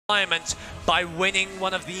environment by winning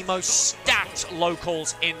one of the most stacked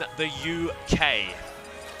locals in the UK.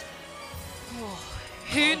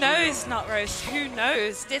 Who knows, Nutrose? Who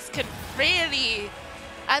knows? This could really,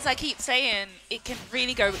 as I keep saying, it can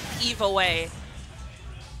really go either way.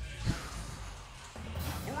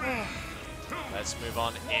 Let's move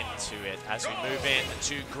on into it as we move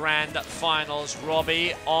into grand finals.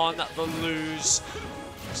 Robbie on the lose.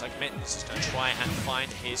 Looks like Mittens is going to try and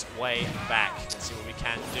find his way back. Let's see what we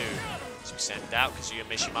can do. So we send out Kazuya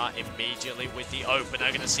Mishima immediately with the opener.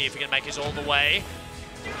 Going to see if he can make his all the way.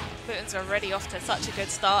 Mittens already off to such a good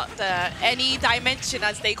start. The any dimension,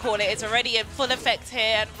 as they call it, is already in full effect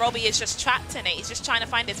here, and Robbie is just trapped in it. He's just trying to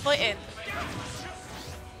find his footing.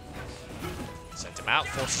 Sent him out,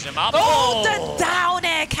 forces him up. Oh, the down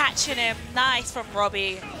air catching him. Nice from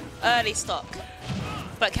Robbie. Early stock.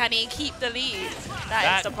 But can he keep the lead?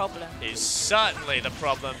 That is the problem. Is certainly the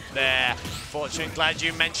problem there. Fortune, glad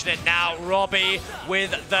you mentioned it. Now Robbie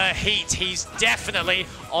with the heat. He's definitely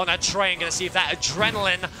on a train. Gonna see if that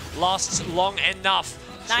adrenaline lasts long enough.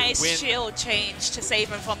 Nice shield change to save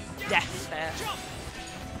him from death there.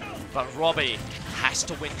 But Robbie has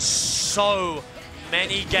to win so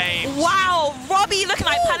many games. Wow, Robbie looking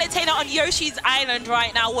like Palutena on Yoshi's Island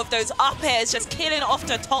right now with those up airs, just killing off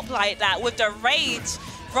the top like that with the rage.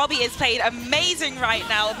 Robbie is playing amazing right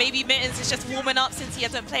now. Maybe Mittens is just warming up since he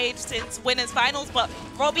hasn't played since winners finals, but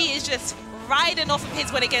Robbie is just riding off of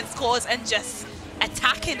his win against Cause and just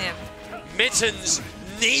attacking him. Mittens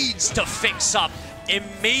needs to fix up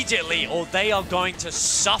immediately or they are going to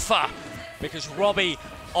suffer, because Robbie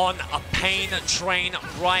on a pain train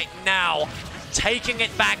right now, taking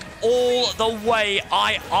it back all the way.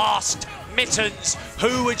 I asked Mittens,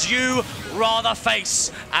 who would you rather face?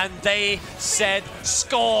 And they said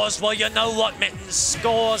Scores. Well, you know what, Mittens?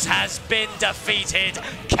 Scores has been defeated.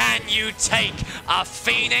 Can you take a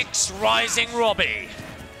Phoenix Rising Robbie?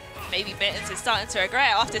 Maybe Mittens is starting to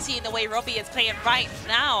regret after seeing the way Robbie is playing right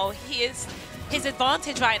now. His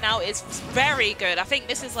advantage right now is very good. I think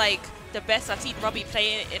this is like the best I've seen Robbie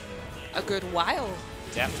play in a good while.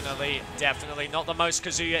 Definitely not the most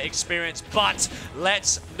Kazuya experience, but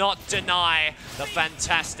let's not deny the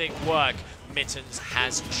fantastic work Mittens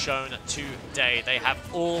has shown today. They have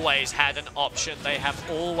always had an option. They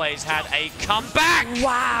have always had a comeback.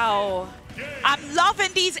 Wow. I'm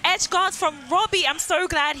loving these edge guards from Robbie. I'm so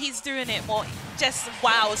glad he's doing it more. Just,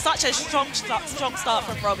 wow, such a strong start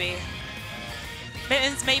from Robbie.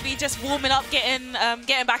 Mittens maybe just warming up, getting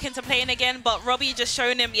back into playing again, but Robbie just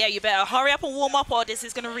showing him, yeah, you better hurry up and warm up or this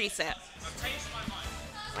is going to reset.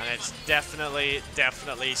 And it's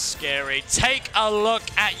definitely scary. Take a look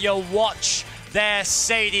at your watch there,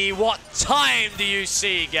 Sadie. What time do you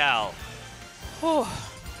see, gal?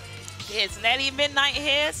 It's nearly midnight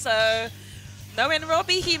here, so knowing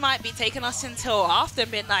Robbie, he might be taking us until after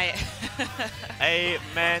midnight.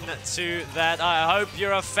 Amen to that. I hope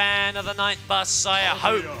you're a fan of the night bus. I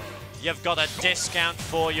hope you've got a discount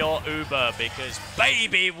for your Uber, because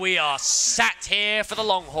baby, we are sat here for the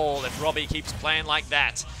long haul if Robbie keeps playing like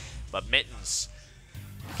that. But Mittens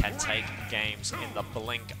can take games in the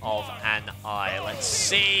blink of an eye. Let's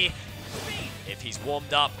see if he's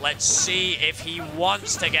warmed up. Let's see if he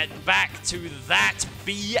wants to get back to that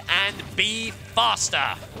B and B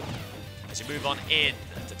faster as we move on in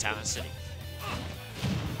to Town and City.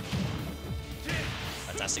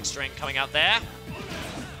 Fantastic string coming out there.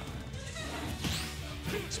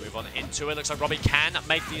 Let's move on into it. Looks like Robbie can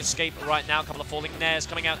make the escape right now. A couple of falling nairs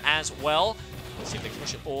coming out as well. Let's see if they can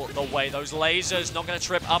push it all the way. Those lasers not going to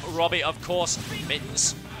trip up Robbie, of course.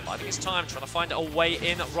 Mittens biding his time, trying to find a way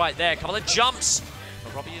in right there. A couple of jumps.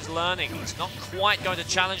 But Robbie is learning. He's not quite going to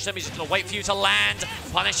challenge them. He's just going to wait for you to land.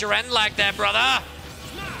 Punish your end lag there, brother.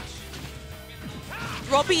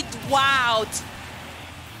 Robbie wowed.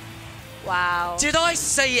 Wow. Did I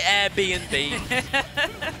say Airbnb?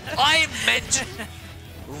 I meant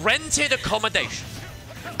rented accommodation.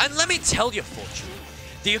 And let me tell you, Fortune,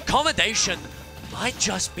 the accommodation might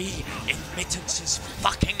just be in Mittens'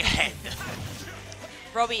 fucking head.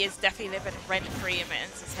 Robbie is definitely living rent-free in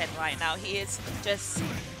Mittens' head right now. He is just,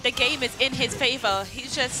 the game is in his favor.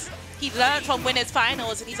 He learned from winners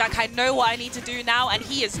finals and he's like, I know what I need to do now, and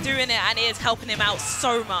he is doing it, and it is helping him out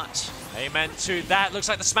so much. Amen to that. Looks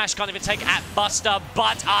like the smash can't even take at Buster,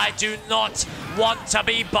 but I do not want to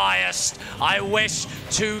be biased. I wish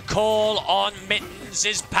to call on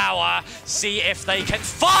Mittens' power, see if they can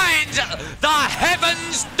find the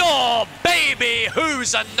heaven's door. Baby,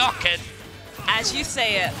 who's a-knockin'? As you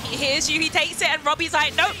say it, he hears you, he takes it, and Robbie's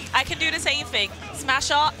like, nope, I can do the same thing.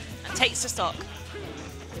 Smash up and takes the stock.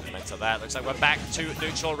 Right to that. Looks like we're back to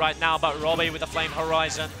neutral right now, but Robbie with the Flame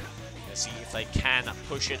Horizon. Let's see if they can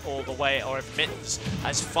push it all the way, or if Mittens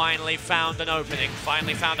has finally found an opening,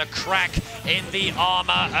 finally found a crack in the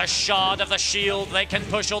armor, a shard of the shield. They can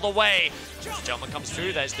push all the way. The gentleman comes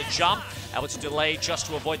through. There's the jump, able to delay just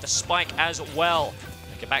to avoid the spike as well.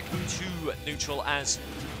 They get back to neutral as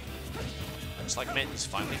looks like Mittens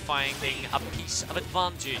finally finding a piece of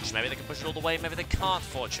advantage. Maybe they can push it all the way, maybe they can't,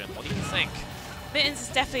 Fortune. What do you think? Mittens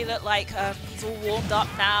has definitely looked like he's all warmed up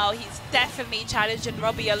now. He's definitely challenging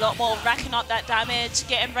Robbie a lot more, racking up that damage,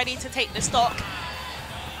 getting ready to take the stock.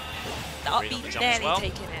 The upbeat nearly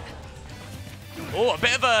taking it. Oh, a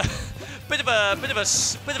bit of a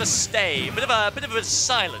stay, bit of a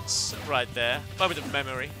silence right there. Moment of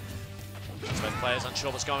memory. Both players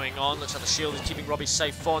unsure what's going on. Looks like the shield is keeping Robbie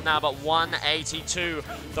safe for now, but 182.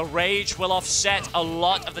 The rage will offset a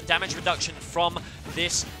lot of the damage reduction from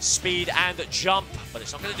this speed and jump, but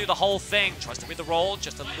it's not going to do the whole thing. Tries to read the roll,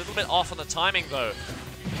 just a little bit off on the timing though.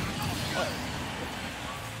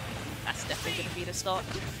 That's definitely going to be the start.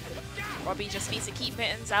 Robbie just needs to keep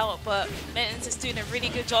Mittens out, but Mittens is doing a really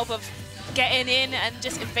good job of getting in and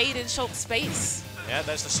just invading Shulk's space. Yeah,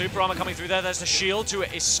 there's the super armor coming through there. There's the shield to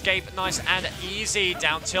escape nice and easy.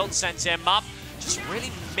 Down tilt sends him up. Just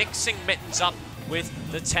really mixing Mittens up with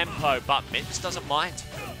the tempo, but Mittens doesn't mind.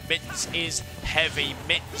 Mittens is heavy.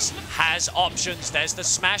 Mittens has options. There's the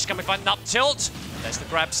smash. Can we find an up tilt? There's the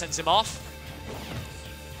grab, sends him off.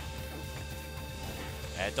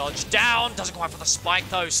 Air dodge down. Doesn't quite for the spike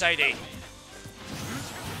though, Sadie.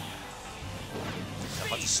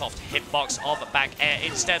 A soft hitbox of back air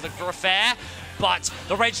instead. Look for a fair. But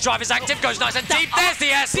the rage drive is active, goes nice and deep. There's the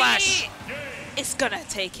air slash. It's gonna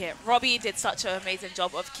take it. Robbie did such an amazing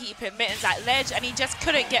job of keeping Mittens at ledge, and he just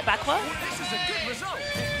couldn't get back up. This is a good result.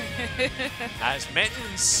 As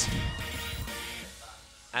Mittens,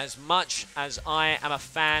 as much as I am a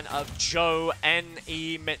fan of Joe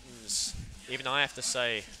N.E. Mittens, even I have to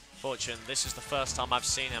say, Fortune, this is the first time I've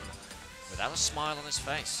seen him without a smile on his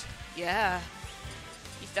face. Yeah.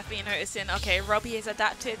 He's definitely noticing, okay, Robbie has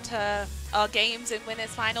adapted to our games and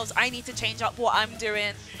winners finals. I need to change up what I'm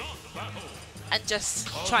doing and just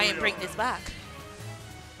try and bring this back.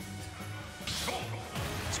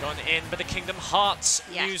 It's gone in with the Kingdom Hearts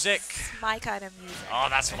music. My kind of music. Oh,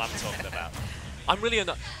 that's what I'm talking about. I'm really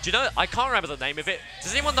do you know, I can't remember the name of it.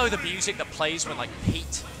 Does anyone know the music that plays when, like,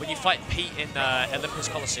 when you fight Pete in Olympus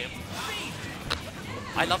Coliseum?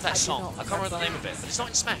 I love that song. I can't remember the name of it, but it's not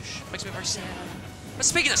in Smash. It makes me very sad. But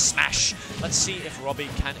speaking of Smash, let's see if Robbie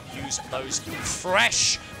can use those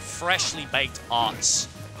freshly baked arts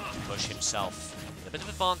to push himself. With a bit of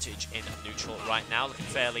advantage in neutral right now, looking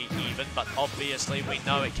fairly even, but obviously we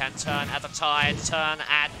know it can turn at the tide, turn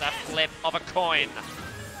at the flip of a coin.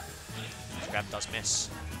 The grab does miss.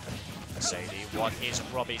 Sadie, what is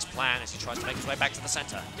Robbie's plan as he tries to make his way back to the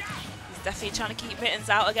center? Definitely trying to keep Mittens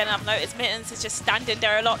out again. I've noticed Mittens is just standing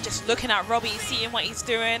there a lot, just looking at Robbie, seeing what he's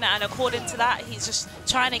doing, and according to that, he's just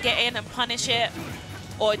trying to get in and punish it,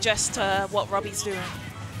 or just what Robbie's doing.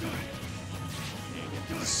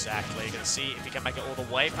 Exactly. You're going to see if he can make it all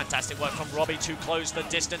the way. Fantastic work from Robbie to close the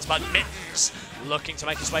distance, but Mittens looking to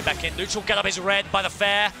make his way back in. Neutral get up is read by the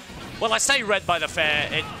fair. Well, I say read by the fair,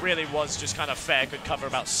 it really was just kind of fair, could cover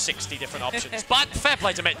about 60 different options. But fair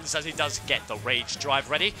play to Mittens as he does get the rage drive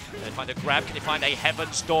ready. Can he find a grab? Can he find a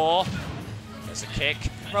Heaven's Door? There's a kick.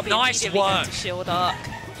 Robbie nice work. To shield arc.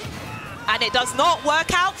 And it does not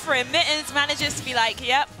work out for him. Mittens manages to be like,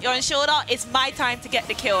 yep, you're in shield arc, it's my time to get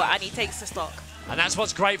the kill, and he takes the stock. And that's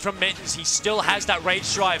what's great from Mittens. He still has that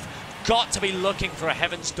rage drive. Got to be looking for a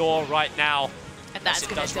Heaven's Door right now. And that's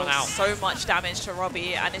going to deal so much damage to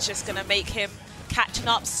Robbie, and it's just going to make him catching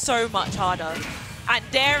up so much harder. And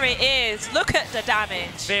there it is. Look at the damage.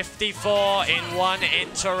 54 in one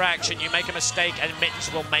interaction. You make a mistake and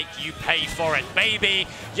Mittens will make you pay for it. Baby,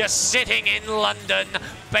 you're sitting in London.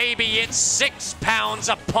 Baby, it's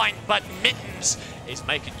 £6 a pint, but Mittens is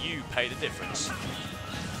making you pay the difference.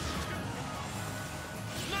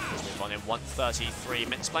 On in 133.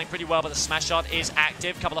 Mittens playing pretty well, but the smash shot is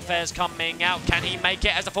active. Couple of fairs coming out. Can he make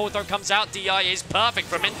it as the forward throw comes out? DI is perfect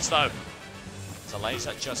for Mittens, though. It's a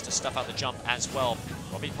laser just to stuff out the jump as well.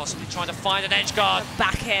 Robbie possibly trying to find an edge guard.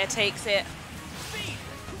 Back air takes it.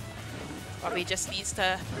 Robbie just needs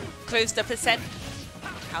to close the percent.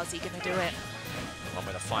 How's he going to do it? One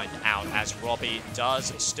way to find out, as Robbie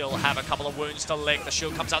does still have a couple of wounds to lick. The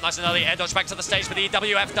shield comes out nice and early. Air dodge back to the stage, but the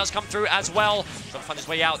EWF does come through as well. Trying to find his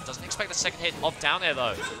way out. Doesn't expect the second hit of down air,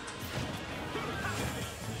 though.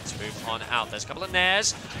 Let's move on out. There's a couple of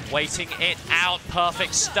nairs. Waiting it out.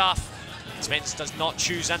 Perfect stuff. Mittens does not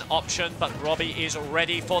choose an option, but Robbie is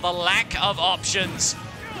ready for the lack of options.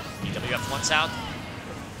 EWF once out.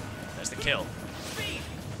 There's the kill.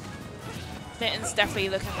 Mittens definitely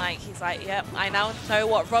looking like he's like, yep, I now know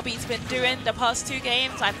what Robbie's been doing the past 2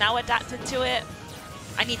 games. I've now adapted to it.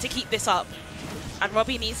 I need to keep this up. And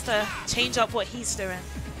Robbie needs to change up what he's doing.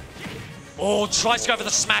 Oh, tries to go for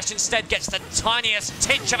the smash, instead gets the tiniest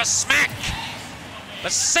tinge of a smack.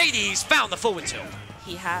 Mercedes found the forward tilt.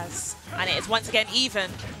 He has. And it is once again even.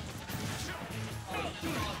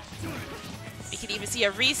 We can either see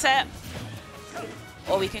a reset,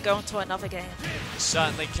 or we can go on to another game.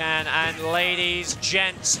 Certainly can. And ladies,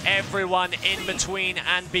 gents, everyone in between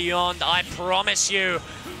and beyond, I promise you,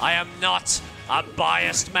 I am not a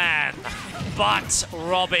biased man. But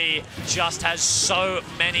Robbie just has so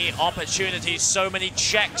many opportunities, so many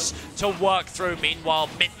checks to work through. Meanwhile,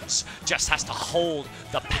 Mittens just has to hold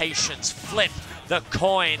the patience, flip the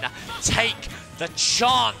coin, take the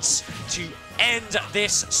chance to end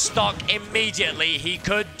this stock immediately. He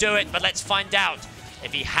could do it, but let's find out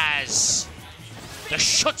if he has the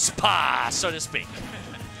chutzpah, so to speak.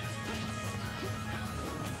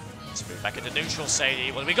 Let's move back into neutral,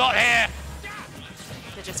 Sadie. What do we got here?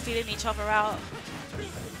 They're just feeling each other out.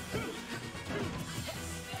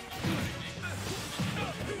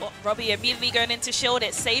 Oh, Robbie immediately going into shield.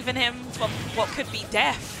 It's saving him from what could be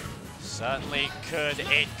death. Certainly could.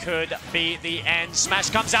 It could be the end. Smash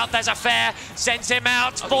comes out. There's a fair. Sends him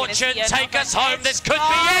out. Fortune, take us home. This could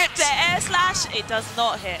be it. The air slash. It does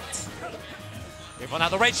not hit. Move on now.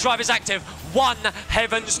 The rage drive is active. One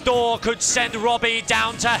heaven's door could send Robbie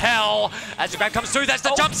down to hell. As the grab comes through, there's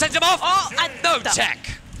the jump. Sends him off. Oh, and no tech.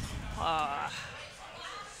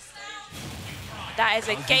 That is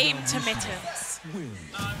a game to Mittens.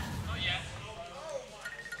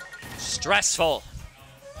 Stressful.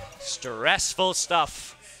 Stressful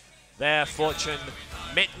stuff there, Fortune.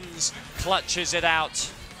 Mittens clutches it out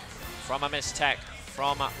from a mistech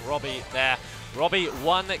from Robbie there. Robbie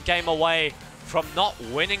 1 game away from not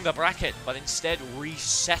winning the bracket, but instead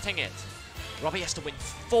resetting it. Robbie has to win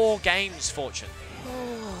 4 games, Fortune.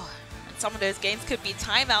 Oh, and some of those games could be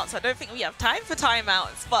timeouts. I don't think we have time for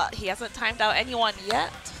timeouts, but he hasn't timed out anyone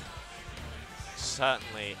yet.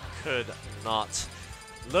 Certainly could not.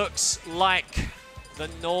 Looks like the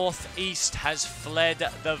Northeast has fled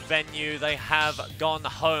the venue. They have gone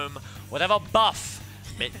home. Whatever buff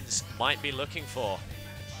Mittens might be looking for,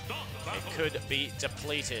 it could be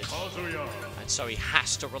depleted. And so he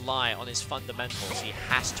has to rely on his fundamentals. He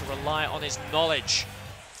has to rely on his knowledge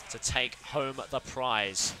to take home the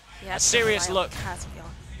prize. A serious look.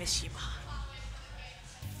 Let's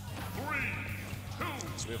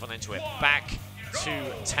move on into it. Back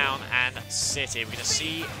to Town and City. We're going to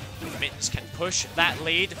see if Mittens can push that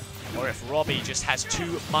lead or if Robbie just has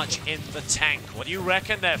too much in the tank. What do you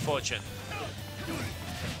reckon there, Fortune?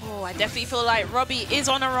 Oh, I definitely feel like Robbie is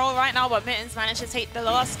on a roll right now, but Mittens managed to take the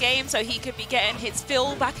last game, so he could be getting his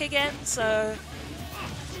fill back again, so...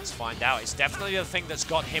 Let's find out. It's definitely the thing that's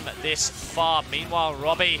got him this far. Meanwhile,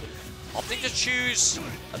 Robbie opting to choose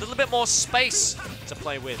a little bit more space to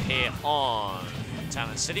play with here on Town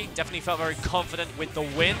and City. Definitely felt very confident with the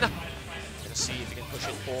win. Gonna see if he can push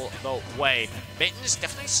it all the way. Mittens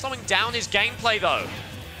definitely slowing down his gameplay though.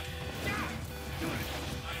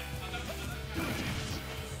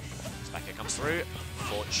 Backer comes through.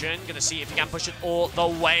 Fortune gonna see if he can push it all the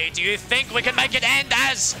way. Do you think we can make it end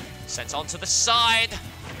as sent onto the side?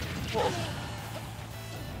 Whoa.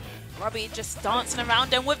 Robbie just dancing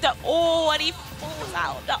around him with the and he falls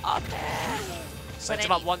out the up air. Sent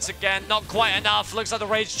him up once again, not quite enough. Looks like the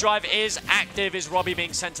rage drive is active. Is Robbie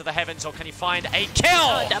being sent to the heavens, or can he find a kill?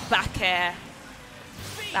 Oh, the back air.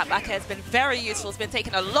 That back air has been very useful. It's been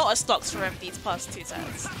taking a lot of stocks for him these past 2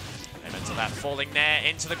 sets. Into that, falling there,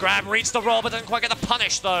 into the grab, reads the roll, but doesn't quite get the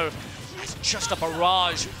punish though. That's just a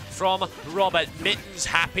barrage from Robert. Mittens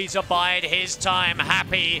happy to bide his time,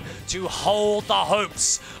 happy to hold the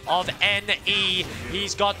hopes of NE.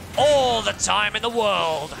 He's got all the time in the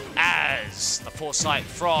world, as the foresight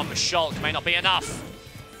from Shulk may not be enough.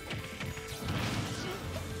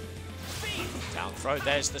 Down throw,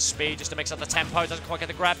 there's the speed just to mix up the tempo, doesn't quite get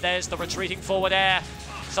the grab, there's the retreating forward air.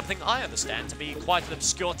 Something I understand to be quite an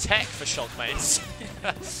obscure tech for Shulk mates.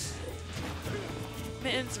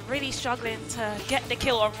 Mittens really struggling to get the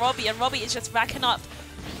kill on Robbie, and Robbie is just racking up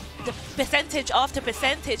the percentage after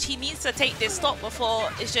percentage. He needs to take this stop before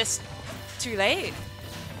it's just too late.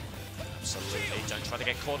 Absolutely. Don't try to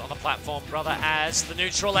get caught on the platform, brother, as the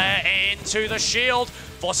neutral air into the shield.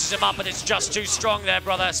 Forces him up, but it's just too strong there,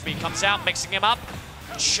 brother. Speed comes out, mixing him up.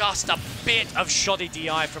 just a bit of shoddy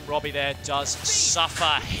DI from Robbie there does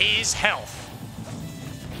suffer his health.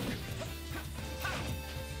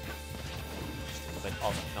 A bit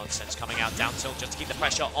of nonsense coming out down tilt just to keep the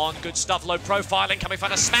pressure on. Good stuff, low profiling, coming for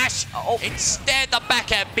the smash. Oh. Instead, the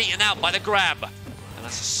back air beaten out by the grab. And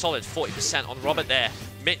that's a solid 40% on Robert there.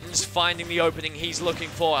 Mittens finding the opening he's looking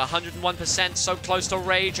for. 101%, so close to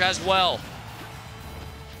rage as well.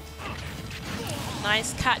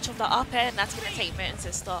 Nice catch on the up air, and that's going to take Mittens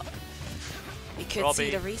to stop. We could Robbie,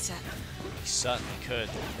 see the reset. We certainly could.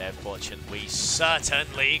 Their fortune, we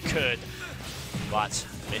certainly could. But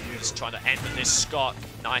Mittens trying to end this Scott.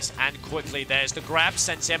 Nice and quickly. There's the grab,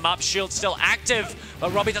 sends him up. Shield still active,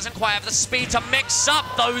 but Robbie doesn't quite have the speed to mix up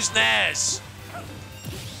those nairs.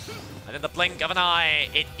 And in the blink of an eye,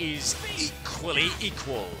 it is equally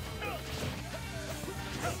equal.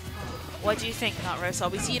 What do you think, Nutrose? Are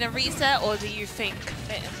we seeing a reset, or do you think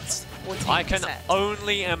Mittens will take I can reset?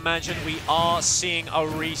 only imagine we are seeing a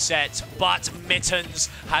reset, but Mittens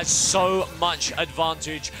has so much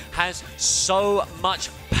advantage, has so much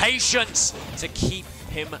patience to keep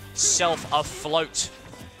himself afloat.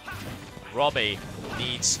 Robbie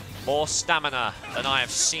needs more stamina than I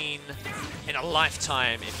have seen in a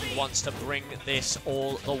lifetime if he wants to bring this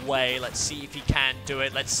all the way. Let's see if he can do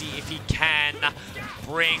it. Let's see if he can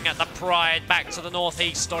bring the pride back to the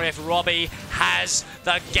Northeast, or if Robbie has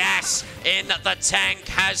the gas in the tank,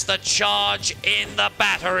 has the charge in the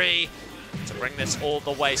battery to bring this all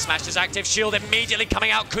the way. Smash is active, shield immediately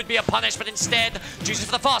coming out, could be a punish, but instead chooses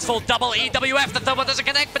for the fast fall, double EWF, the third one doesn't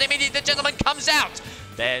connect, but immediately the gentleman comes out.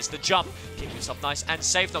 There's the jump, keeping himself nice and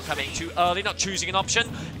safe, not coming too early, not choosing an option.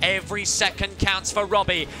 Every second counts for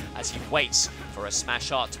Robbie as he waits for a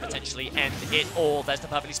smash art to potentially end it all. There's the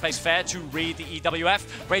perfectly spaced fair to read the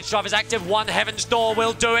EWF. Rage Drive is active, one Heaven's Door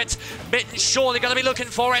will do it. Mittens surely going to be looking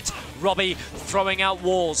for it. Robbie throwing out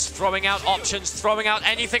walls, throwing out options, throwing out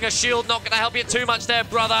anything. A shield not going to help you too much there,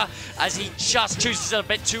 brother, as he just chooses it a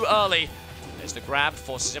bit too early. There's the grab,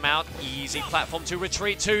 forces him out. Easy platform to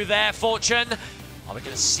retreat to there, Fortune. Are we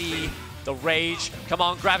going to see the rage? Come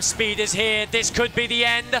on, grab speed is here. This could be the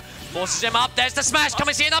end. Forces him up. There's the smash. Can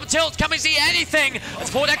we see an up tilt? Can we see anything? As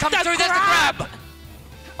forward air comes through, there's the grab.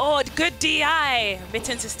 Oh, good DI.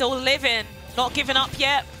 Mittens is still living. Not giving up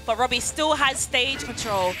yet, but Robbie still has stage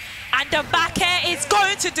control. And the back air is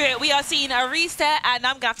going to do it. We are seeing a reset, and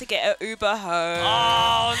I'm going to have to get an Uber home.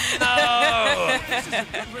 Oh, no.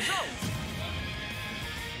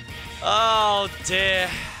 Oh, dear.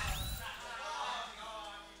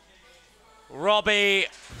 Robbie,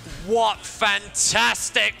 what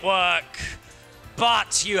fantastic work.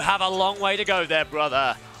 But you have a long way to go there,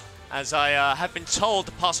 brother. As I have been told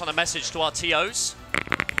to pass on a message to our TOs. Can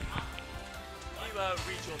you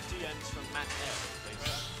read your DMs from Matt Ehrlich,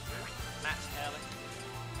 please? Matt Ehrlich.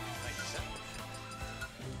 Thank you, sir.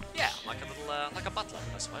 Yeah, like a little, like a butler,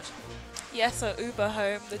 I suppose. Yeah, so Uber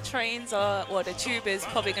home. The trains are, well, the tube is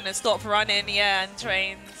probably going to stop running, yeah, and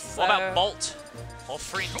trains. What about Bolt? Or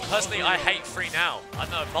Free? Personally, I hate Free Now. I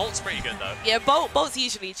don't know, Bolt's pretty good though. Yeah, Bolt's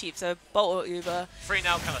usually cheap, so Bolt or Uber. Free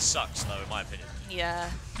Now kind of sucks though, in my opinion. Yeah.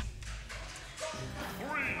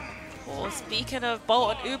 Well, speaking of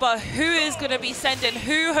Bolt and Uber, who is going to be sending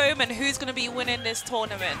who home and who's going to be winning this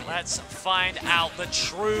tournament? Let's find out the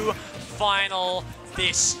true final.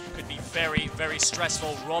 This could be very, very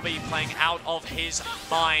stressful. Robbie playing out of his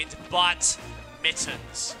mind, but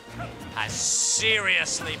Mittens has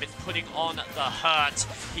seriously been putting on the hurt.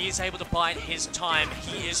 He is able to bide his time.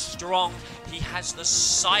 He is strong. He has the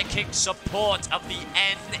psychic support of the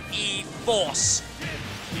NE Force.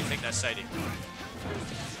 What do you think there, Sadie?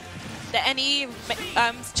 The NE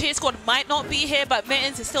cheer squad might not be here, but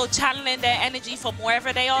Mittens is still channeling their energy from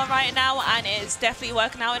wherever they are right now, and it's definitely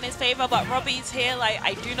working out in his favor. But Robbie's here, like,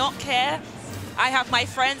 I do not care. I have my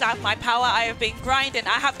friends, I have my power, I have been grinding.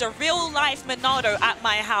 I have the real life Monado at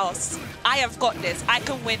my house. I have got this. I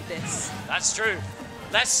can win this. That's true.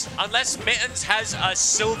 Unless Mittens has a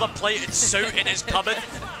silver-plated suit in his cupboard,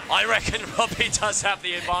 I reckon Robbie does have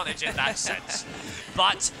the advantage in that sense.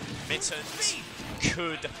 But Mittens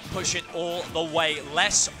could push it all the way.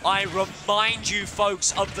 Lest I remind you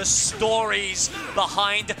folks of the stories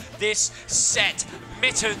behind this set.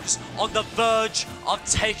 Mittens on the verge of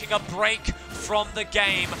taking a break from the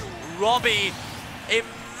game. Robbie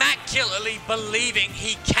immaculately believing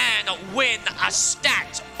he can win a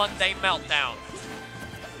stacked Monday Meltdown.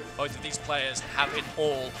 Both of these players have it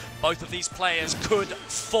all. Both of these players could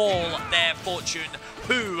fall their fortune.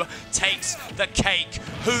 Who takes the cake?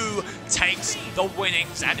 Who takes the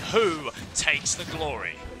winnings? And who takes the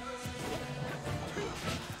glory?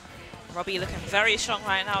 Robbie looking very strong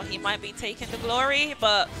right now. He might be taking the glory,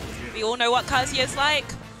 but we all know what Kazuya's like,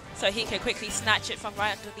 so he can quickly snatch it from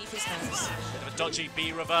right underneath his nose. Bit of a dodgy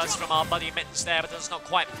B reverse from our buddy Mittens there, but does not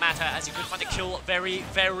quite matter as he could find a kill very,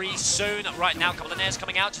 very soon. Right now, a couple of nairs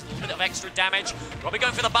coming out, just a little bit of extra damage. Robbie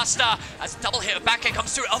going for the buster as a double hit of back air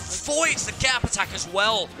comes through, avoids the gap attack as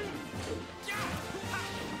well.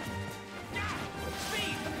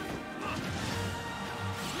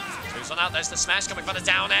 On out, there's the smash coming from the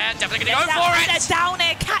down air, definitely gonna go for it! The down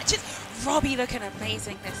air catches. Robbie looking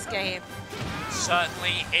amazing this game.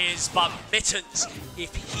 Certainly is, but Mittens,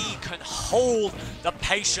 if he can hold the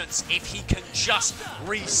patience, if he can just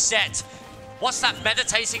reset. What's that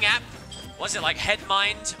meditating app? Was it like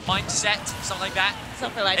mindset, something like that?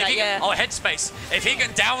 Something like that, yeah. Oh, Headspace. If he can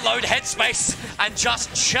download Headspace and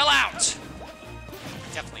just chill out,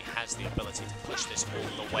 he definitely has the ability to push this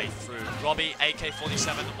all the way through.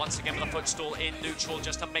 RobbieAK47 once again with a footstool in neutral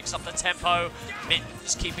just to mix up the tempo.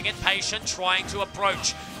 Mittens keeping it patient, trying to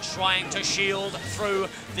approach, trying to shield through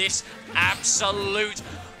this absolute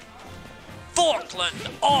Forkland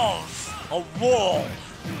of a wall.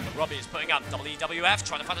 Robbie is putting up double EWF,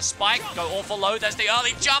 trying to find a spike, go awful low, there's the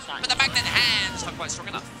early jump, but the magnet hands not quite strong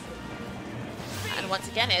enough. And once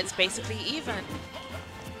again, it's basically even.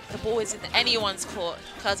 The ball is in anyone's court.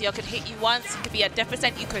 Kazuya could hit you once, it could be a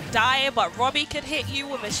deficit, you could die, but Robbie could hit you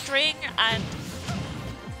with a string and...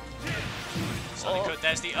 Certainly good.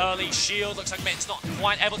 There's the early shield. Looks like Mittens not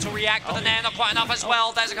quite able to react, but the nair not quite enough as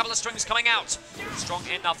well. There's a couple of strings coming out. Strong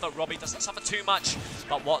enough that Robbie doesn't suffer too much,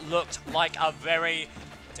 but what looked like a very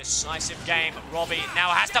decisive game, Robbie now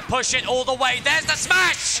has to push it all the way. There's the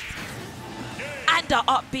smash! And the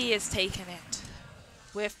up B is taking it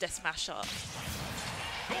with the smash up.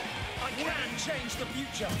 I can change the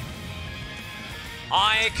future.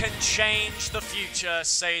 I can change the future,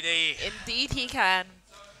 Sadie. Indeed he can.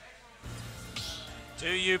 Do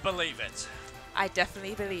you believe it? I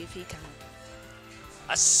definitely believe he can.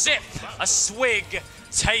 A sip, a swig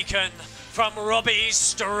taken from Robbie's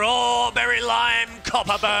strawberry lime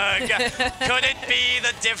Copperberg. Could it be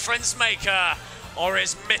the difference maker? Or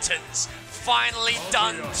is Mittens finally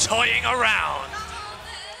done toying around?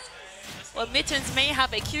 Well, Mittens may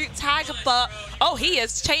have a cute tag, but oh, he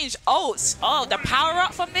has changed ults. Oh, the power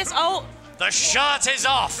up from this ult. The shirt is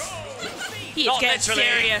off. He is Not getting literally.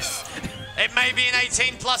 serious. It may be an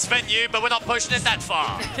 18+ venue, but we're not pushing it that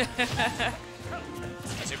far.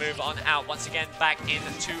 As we move on out, once again back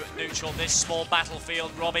into neutral, this small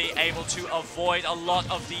battlefield. Robbie able to avoid a lot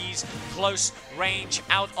of these close range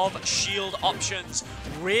out of shield options.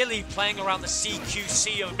 Really playing around the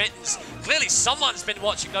CQC of Mittens. Clearly someone's been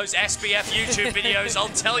watching those SBF YouTube videos, I'll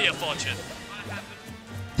tell you, Fortune.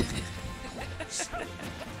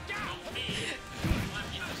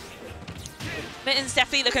 Mittens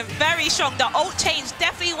definitely looking very strong. The ult change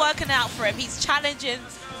definitely working out for him. He's challenging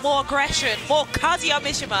more aggression, more Kazuya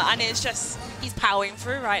Mishima, and it's just, he's powering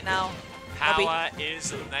through right now. Power is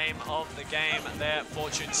the name of the game there.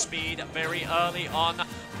 Fortune speed very early on.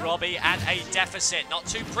 Robbie at a deficit. Not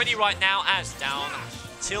too pretty right now as down.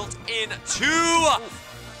 Tilt in two.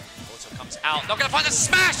 Also comes out. Not going to find a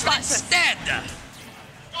smash, but instead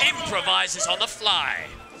improvises on the fly.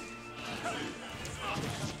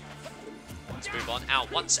 Let's move on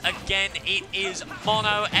out. Once again, it is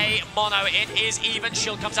mono a mono. It is even.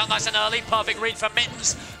 Shulk comes out nice and early. Perfect read from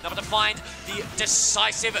Mittens. Not to find the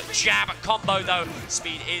decisive jab combo, though.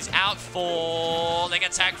 Speed is out. Falling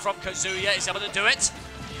attack from Kazuya. Is able to do it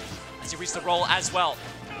as he reads the roll as well.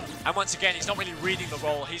 And once again, he's not really reading the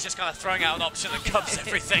roll. He's just kind of throwing out an option that covers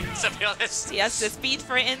everything, to be honest. He has the speed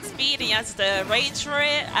for it in speed. He has the range for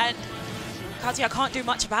it. And Kazuya can't do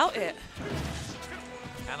much about it.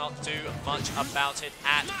 Cannot do much about it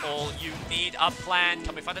at all. You need a plan.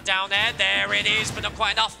 Can we find a down there? There it is, but not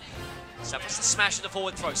quite enough. So it's the smash and the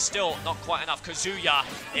forward throw. Still not quite enough. Kazuya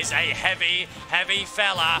is a heavy, heavy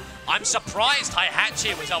fella. I'm surprised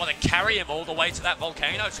Heihachi was able to carry him all the way to that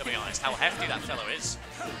volcano, to be honest. How hefty that fellow is.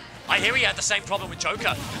 I hear he had the same problem with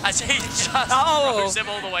Joker, as he just throws him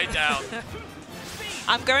all the way down.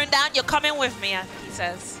 I'm going down, you're coming with me, he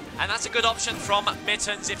says. And that's a good option from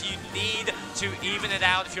Mittens if you need to even it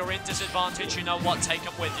out. If you're in disadvantage, you know what, take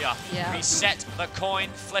them with you. Yeah. Reset the coin,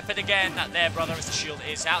 flip it again. That there, brother, as the shield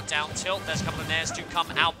is out. Down tilt, there's a couple of nairs to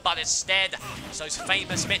come out, but instead, it's those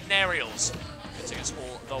famous Mitten aerials. Good take us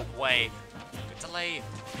all the way. Good delay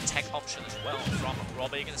tech option as well from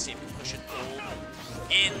Robbie. Going to see if he can push it all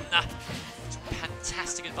in. It's a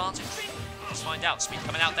fantastic advantage. Let's find out. Speed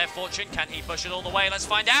coming out there, Fortune. Can he push it all the way? Let's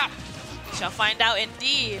find out. Shall find out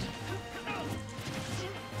indeed.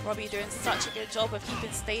 Robbie doing such a good job of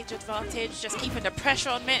keeping stage advantage, just keeping the pressure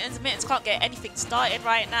on Mittens. Mittens can't get anything started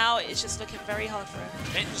right now. It's just looking very hard for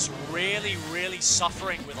him. Mittens really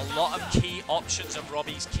suffering with a lot of key options of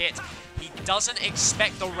Robbie's kit. He doesn't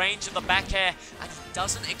expect the range of the back air, and he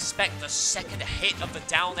doesn't expect the second hit of the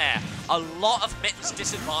down air. A lot of Mittens'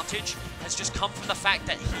 disadvantage has just come from the fact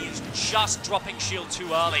that he is just dropping shield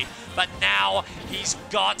too early. But now he's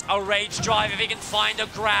got a rage drive. If he can find a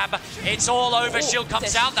grab, it's all over. Shield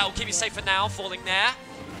comes out. That will keep you safe for now, falling there.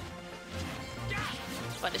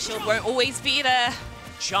 But the shield won't always be there.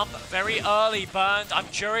 Jump very early, burned. I'm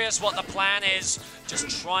curious what the plan is.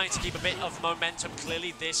 Just trying to keep a bit of momentum.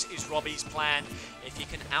 Clearly, this is Robbie's plan. If he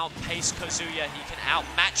can outpace Kazuya, he can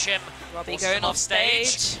outmatch him. Robbie going off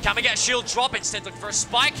stage. Can we get a shield drop? Instead, looking for a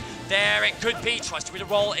spike. There it could be. Tries to read a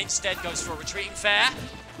roll. Instead, goes for a retreating fair.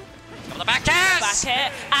 Come on the back air. Back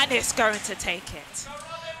air, and it's going to take it.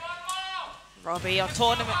 Robbie on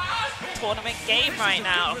tournament game right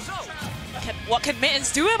now. What can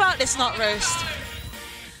Mittens do about this nut roast?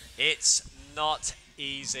 It's not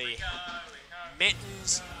easy.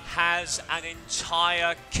 Mittens has an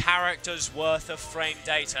entire character's worth of frame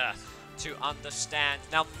data to understand.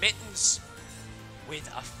 Now, Mittens, with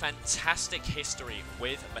a fantastic history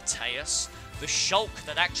with Mateus, the Shulk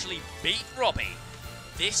that actually beat Robbie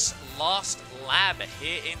this last lab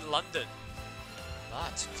here in London.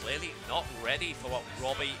 But clearly not ready for what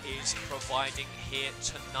Robbie is providing here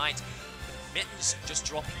tonight. Mittens just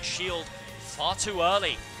dropping shield far too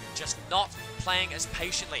early, just not playing as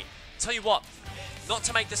patiently. Tell you what, not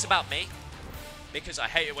to make this about me, because I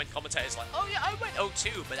hate it when commentators are like, oh yeah, I went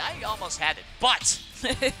 0-2, but I almost had it. But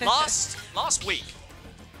last week,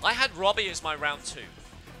 I had Robbie as my round 2.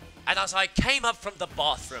 And as I came up from the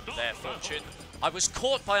bathroom there, Fortune, I was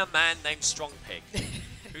caught by a man named Strong Pig,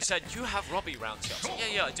 who said, you have Robbie round 2. I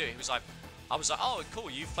said, yeah, I do. He was like, I was like, oh, cool,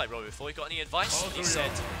 you've played Robbie before. You got any advice? He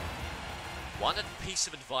said, one piece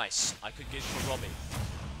of advice I could give for Robbie.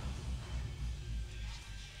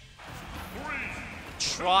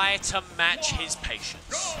 Try to match his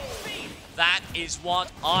patience. That is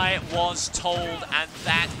what I was told, and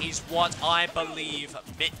that is what I believe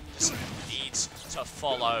Mittens needs to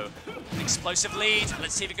follow. An explosive lead.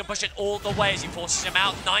 Let's see if he can push it all the way as he forces him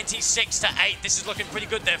out. 96-8. This is looking pretty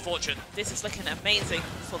good there, Fortune. This is looking amazing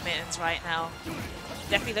for Mittens right now.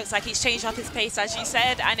 Definitely looks like he's changed up his pace, as you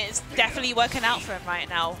said, and it's definitely working out for him right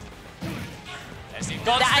now. There's the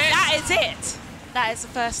that is it. That is the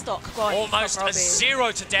first stock gone. Almost a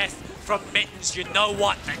 0 to death from Mittens. You know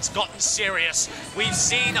what? It's gotten serious. We've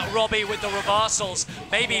seen Robbie with the reversals.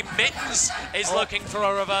 Maybe Mittens is looking for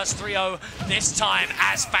a reverse 3-0 this time,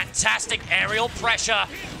 as fantastic aerial pressure.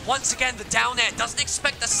 Once again, the down air doesn't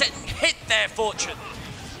expect the second hit there, Fortune.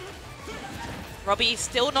 Robbie's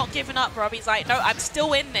still not giving up. Robbie's like, no, I'm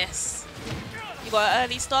still in this. You got an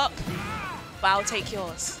early stock, but I'll take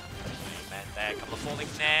yours. And there, a couple of falling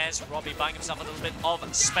nairs. Robbie buying himself a little bit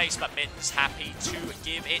of space, but Mittens happy to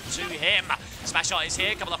give it to him. Smash Art is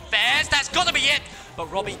here, a couple of fairs. That's got to be it.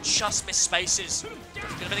 But Robbie just missed spaces.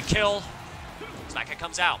 Gonna be the kill. Smacker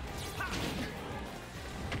comes out.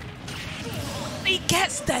 He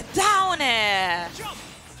gets the down air.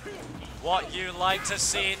 What you like to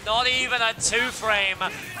see, not even a 2-frame,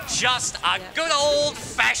 just a good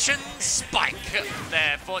old-fashioned spike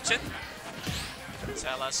there, Fortune.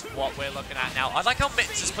 Tell us what we're looking at now. I like how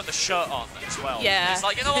Mittens has put the shirt on as well. Yeah. It's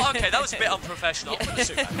like, you know what, okay, that was a bit unprofessional. Put the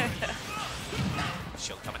suit back.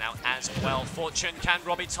 Shield coming out as well. Fortune, can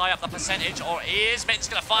Robbie tie up the percentage, or is Mittens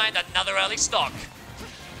going to find another early stock?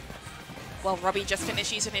 Well, Robbie just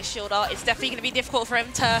finished using his shield art. It's definitely going to be difficult for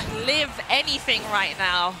him to live anything right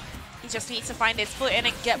now. He just needs to find his footing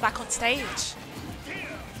and get back on stage.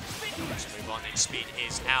 Let's move on. His speed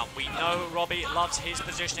is out. We know Robbie loves his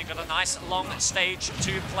positioning. Got a nice long stage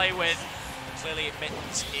to play with. Clearly,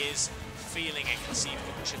 Mittens is feeling it. Can see if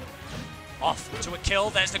he can push it off to a kill.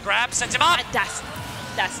 There's the grab. Sends him up. And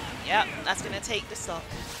that's going to take the stock.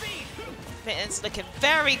 Mittens looking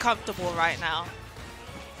very comfortable right now.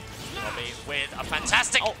 Robbie with a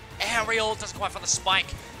fantastic aerial. Doesn't quite find the spike.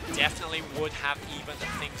 Definitely would have evened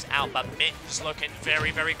things out, but Mittens looking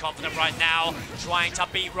very confident right now. Trying to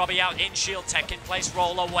beat Robbie out in shield tech in place.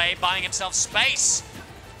 Roll away, buying himself space.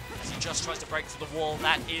 As he just tries to break through the wall.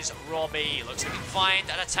 That is Robbie. Looks like he can find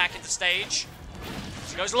an attack into stage.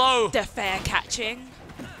 He goes low. The fair catching.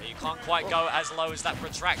 You can't quite go as low as that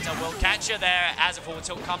protractor will catch you there as a forward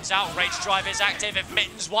tilt comes out. Rage drive is active. If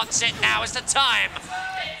Mittens wants it, now is the time.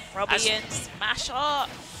 Robbie in smash art.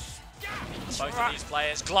 Both of these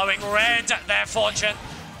players glowing red, their Fortune.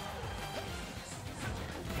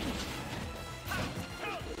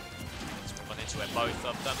 Let's move on to it, both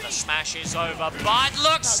of them. The smash is over, but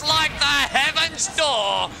looks like the heavens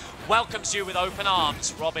door welcomes you with open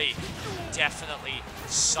arms. Robbie definitely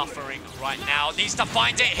suffering right now. Needs to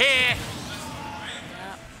find it here.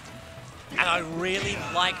 And I really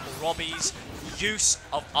like Robbie's use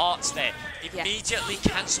of arts there. Immediately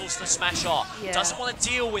cancels the smash art. Doesn't want to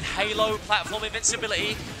deal with Halo platform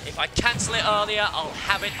invincibility. If I cancel it earlier, I'll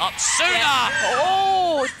have it up sooner.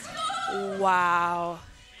 Oh, wow.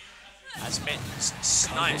 As Mittens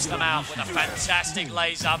snipes them out with a fantastic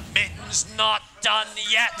laser. Mittens not done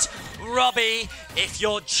yet. Robbie, if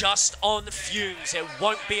you're just on fumes, it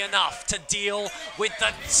won't be enough to deal with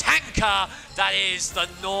the tanker that is the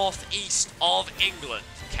northeast of England.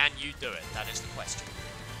 Can you do it? That is the question.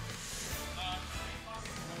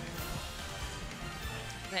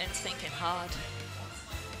 Mittens thinking hard.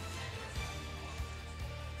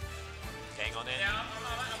 Getting on in.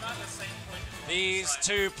 These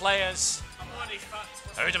two players,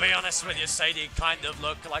 who, to be honest with you, Sadie, kind of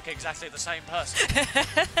look like exactly the same person,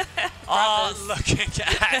 are looking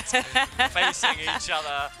at facing each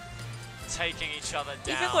other, taking each other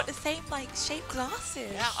down. Even got the same like shaped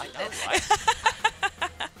glasses. Yeah, I know, right?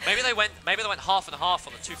 Maybe they went half and half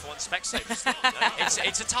on the 2-for-1 spec stages.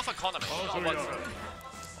 It's a tough economy.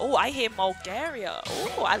 Oh, I hear Bulgaria.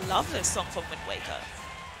 Oh, I love this song from Wind Waker.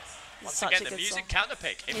 Once again, the music counter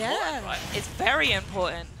pick. Important, right? It's very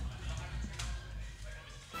important.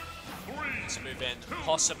 Let's move in.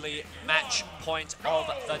 Possibly match point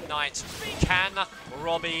of the night. Can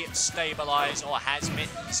Robbie stabilize, or has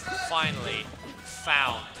Mittens finally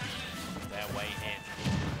found their way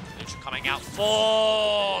in? Neutral coming out,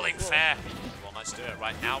 falling fair. Almost do it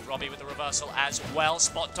right now. Robbie with the reversal as well.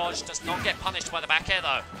 Spot dodge does not get punished by the back air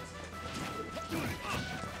though.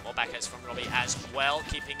 More back airs from Robbie as well,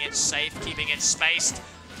 keeping it safe, keeping it spaced.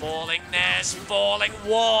 Falling Nares, falling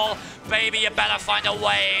wall. Baby, you better find a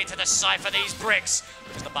way to decipher these bricks.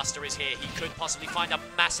 Because the Buster is here, he could possibly find a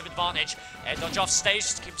massive advantage. Air dodge off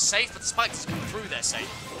stage to keep him safe, but the spike is coming through there, safe.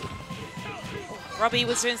 Robbie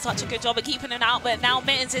was doing such a good job of keeping it out, but now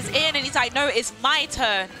Mittens is in and he's like, no, it's my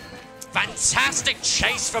turn. Fantastic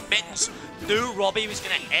chase from Mittens. Knew Robbie was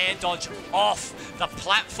going to air dodge off the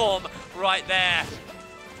platform right there.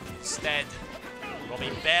 Instead,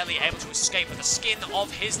 Robbie barely able to escape with the skin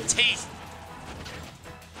of his teeth.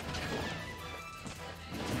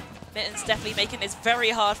 Mittens definitely making this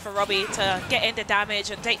very hard for Robbie to get into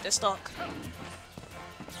damage and take the stock.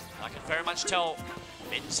 I can very much tell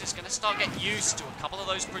Mittens is going to start getting used to a couple of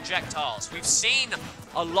those projectiles. We've seen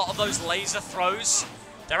a lot of those laser throws.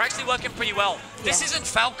 They're actually working pretty well. Yeah. This isn't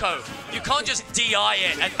Falco. You can't just DI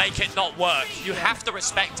it and make it not work. You have to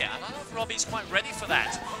respect it. I don't know if Robbie's quite ready for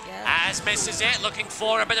that. Yeah. As misses it, looking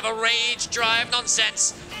for a bit of a rage drive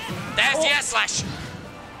nonsense. There's the air slash.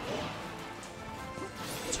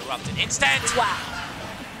 Interrupted instant. Wow.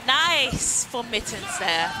 Nice for Mittens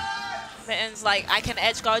there. Mittens like, I can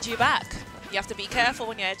edge guard you back. You have to be careful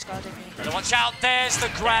when you're edge guarding me. Better watch out. There's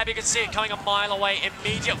the grab. You can see it coming a mile away.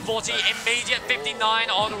 Immediate 40, immediate 59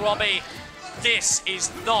 on Robbie. This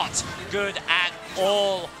is not good at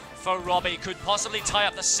all for Robbie. Could possibly tie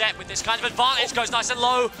up the set with this kind of advantage. Goes nice and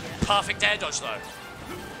low. Perfect air dodge though.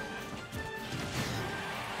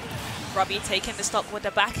 Robbie taking the stock with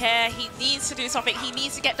the back air. He needs to do something. He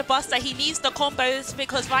needs to get the buster. He needs the combos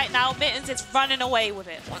because right now Mittens is running away with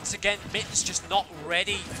it. Once again, Mittens just not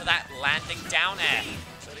ready for that landing down air.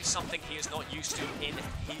 So it's something he is not used to in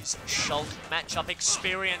his Shulk matchup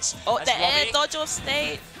experience. Oh, the air dodge off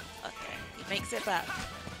stage. Okay, he makes it back.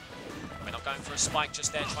 We're not going for a spike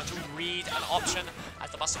just there, trying to read an option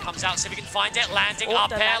as the buster comes out. See if we can find it. Landing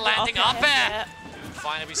up air, landing up air.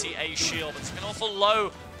 Finally, we see a shield, but it's been awful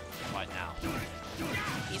low right now.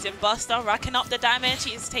 He's in Buster, racking up the damage.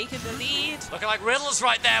 He's taking the lead. Looking like Riddles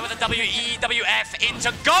right there with a WEWF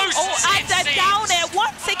into Ghosts. Oh, and the down air.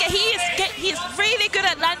 Once again, he is really good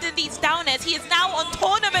at landing these down airs. He is now on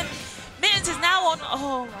tournament. Mittens is now on.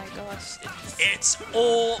 Oh my gosh. It's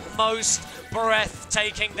almost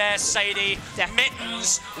breathtaking there, Sadie. Definitely.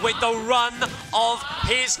 Mittens with the run of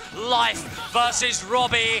his life versus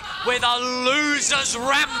Robbie with a loser's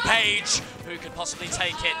rampage. Who could possibly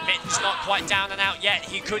take it? Mittens not quite down and out yet.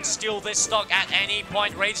 He could steal this stock at any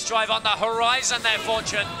point. Rage drive on the horizon there,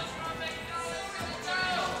 Fortune.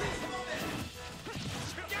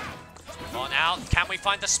 On out. Can we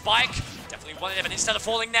find the spike? Definitely wanted it, but instead of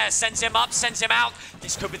falling there, sends him up, sends him out.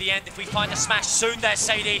 This could be the end if we find a smash soon there,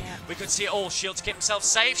 Sadie. We could see it all. Shield to keep himself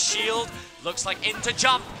safe. Shield looks like into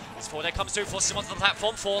jump. As Forday comes through, forces him onto the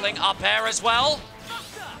platform, falling up air as well.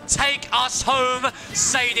 take us home.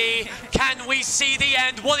 Sadie, can we see the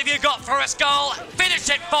end? What have you got for us, girl? Finish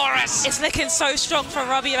it for us. It's looking so strong for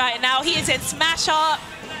Robbie right now. He is in smash up.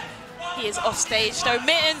 He is off stage though.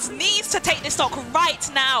 Mittens needs to take this stock right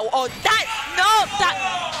now. Oh,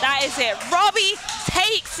 that is it. Robbie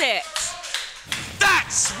takes it.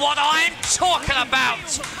 That's what I'm talking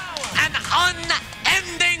about. An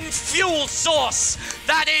unending fuel source.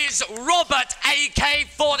 That is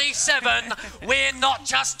RobbieAK47. We're not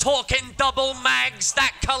just talking double mags.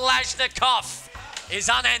 That Kalashnikov is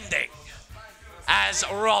unending. As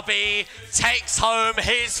Robbie takes home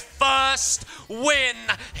his first win,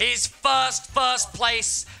 his first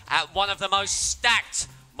place at one of the most stacked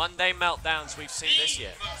Monday Meltdowns we've seen this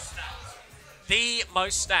year. The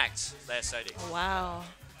most stacked there, Sadie. Wow.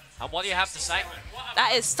 And what do you have to say?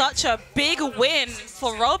 That is such a big win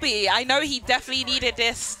for Robbie. I know he definitely needed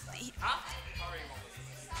this.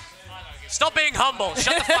 Stop being humble.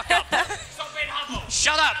 Shut the fuck up. Stop being humble.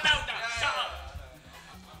 Shut up.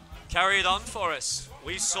 Carry it on for us.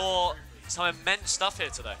 We saw some immense stuff here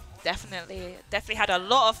today. Definitely had a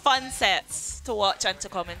lot of fun sets to watch and to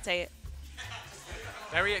commentate.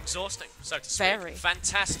 Very exhausting, so to speak. Very.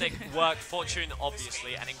 Fantastic work. Fortune,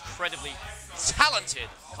 obviously, an incredibly talented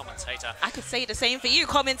commentator. I could say the same for you,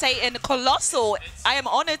 commentating Colossal. I am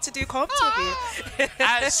honored to do comms with you.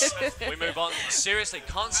 As we move on, seriously,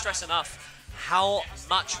 can't stress enough how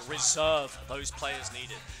much reserve those players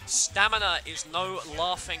needed. Stamina is no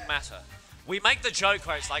laughing matter. We make the joke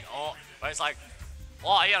where it's like, oh, you're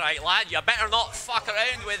right, lad, you better not fuck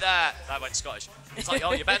around with that. I went Scottish. It's like,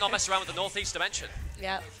 oh, you better not mess around with the Northeast Dimension.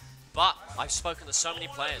 Yeah. But I've spoken to so many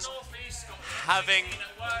players having...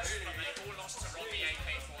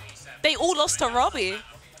 They all lost to Robbie.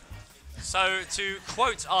 So to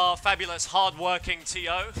quote our fabulous hard-working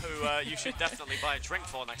TO, who you should definitely buy a drink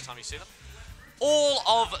for next time you see them, all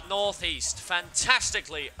of Northeast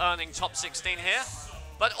fantastically earning top 16 here,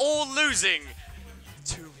 but all losing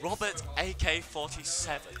to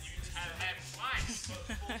RobbieAK47.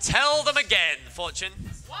 Tell them again, Fortune.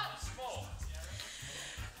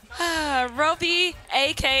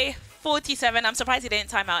 RobbieAK47. I'm surprised he didn't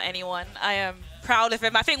time out anyone. I am proud of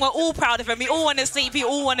him. I think we're all proud of him. We all want to sleep. We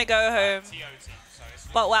all want to go home.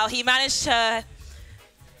 But wow, he managed to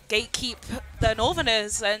gatekeep the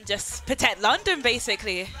Northerners and just protect London,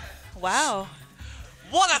 basically. Wow.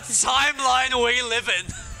 What a timeline we live in.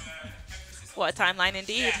 What a timeline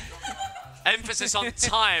indeed. Emphasis on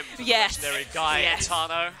time for yes. the legendary guy,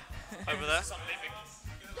 Tano, over there.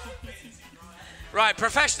 Right,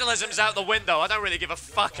 professionalism's out the window. I don't really give a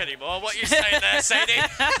fuck anymore. What are you saying there, Sadie?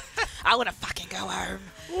 I want to fucking go home.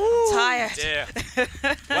 I'm tired. Dear.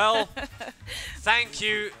 Well, thank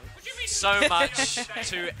you so much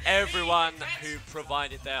to everyone who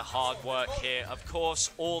provided their hard work here. Of course,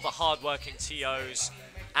 all the hard-working TOs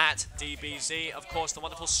at DBZ. Of course, the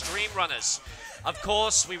wonderful stream runners. Of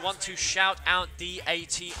course, we want to shout out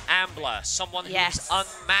DAT Ambler, someone who's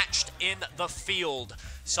unmatched in the field.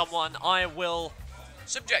 Someone I will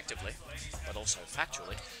subjectively, but also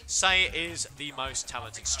factually, say is the most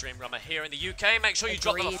talented stream runner here in the UK. Make sure you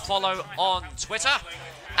drop them a follow on Twitter.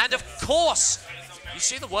 And of course, you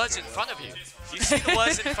see the words in front of you. You see the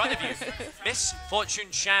words in front of you. Miss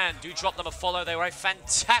Fortune Chan, do drop them a follow. They were a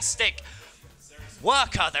fantastic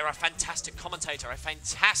worker. They were a fantastic commentator, a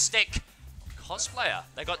fantastic cosplayer.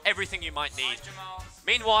 They got everything you might need.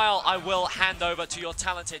 Meanwhile, I will hand over to your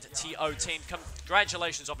talented TO team.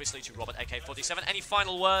 Congratulations, obviously, to RobbieAK47. Any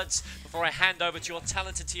final words before I hand over to your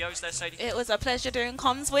talented TOs there, Sadie? It was a pleasure doing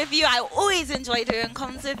comms with you. I always enjoy doing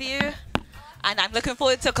comms with you. And I'm looking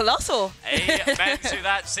forward to Colossal. Amen to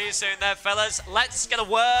that. See you soon there, fellas. Let's get a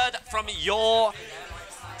word from your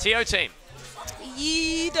TO team.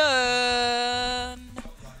 Eden.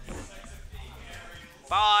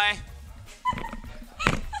 Bye.